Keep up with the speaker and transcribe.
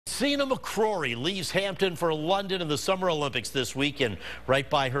Francena McCorory leaves Hampton for London in the Summer Olympics this week, and right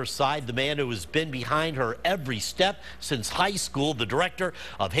by her side, the man who has been behind her every step since high school, the director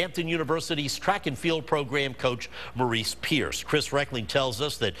of Hampton University's track and field program, Coach Maurice Pierce. Chris Reckling tells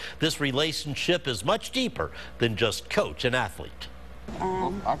us that this relationship is much deeper than just coach and athlete.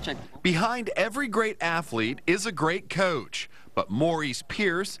 Behind every great athlete is a great coach. But Maurice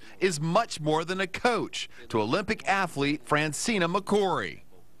Pierce is much more than a coach to Olympic athlete Francena McCorory.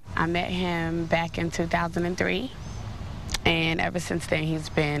 I met him back in 2003, and ever since then he's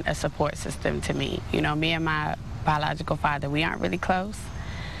been a support system to me. You know, me and my biological father, we aren't really close.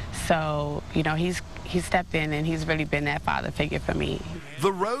 So, you know, he's stepped in and he's really been that father figure for me.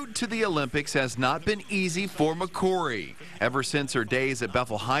 The road to the Olympics has not been easy for McCorory. Ever since her days at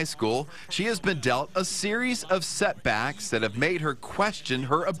Bethel High School, she has been dealt a series of setbacks that have made her question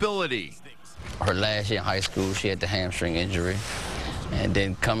her ability. Her last year in high school, she had the hamstring injury. And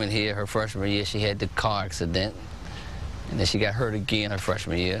then coming here, her freshman year, she had the car accident. And then she got hurt again her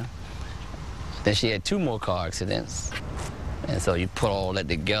freshman year. Then she had 2 more car accidents. And so you put all that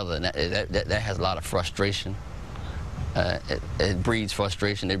together, and that has a lot of frustration. It breeds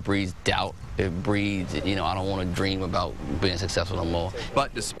frustration, it breeds doubt, it breeds, you know, I don't want to dream about being successful no more.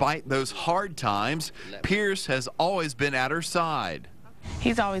 But despite those hard times, Pierce has always been at her side.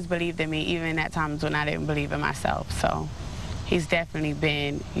 He's always believed in me, even at times when I didn't believe in myself. So he's definitely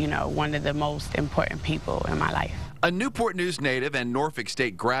been, you know, one of the most important people in my life. A Newport News native and Norfolk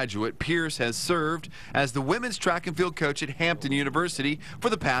State graduate, Pierce has served as the women's track and field coach at Hampton University for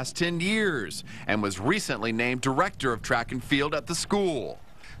the past 10 years and was recently named director of track and field at the school.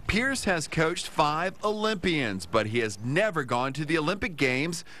 Pierce has coached 5 Olympians, but he has never gone to the Olympic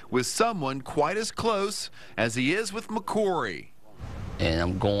Games with someone quite as close as he is with McCorory. And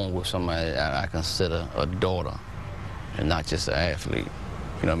I'm going with somebody that I consider a daughter and not just an athlete.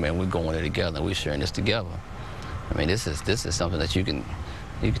 You know what I mean? We're going there together, we're sharing this together. I mean, this is something that you can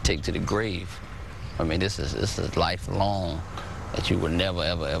take to the grave. I mean, this is lifelong that you will never,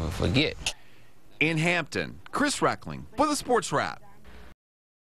 ever, ever forget. In Hampton, Chris Reckling for the Sports Wrap.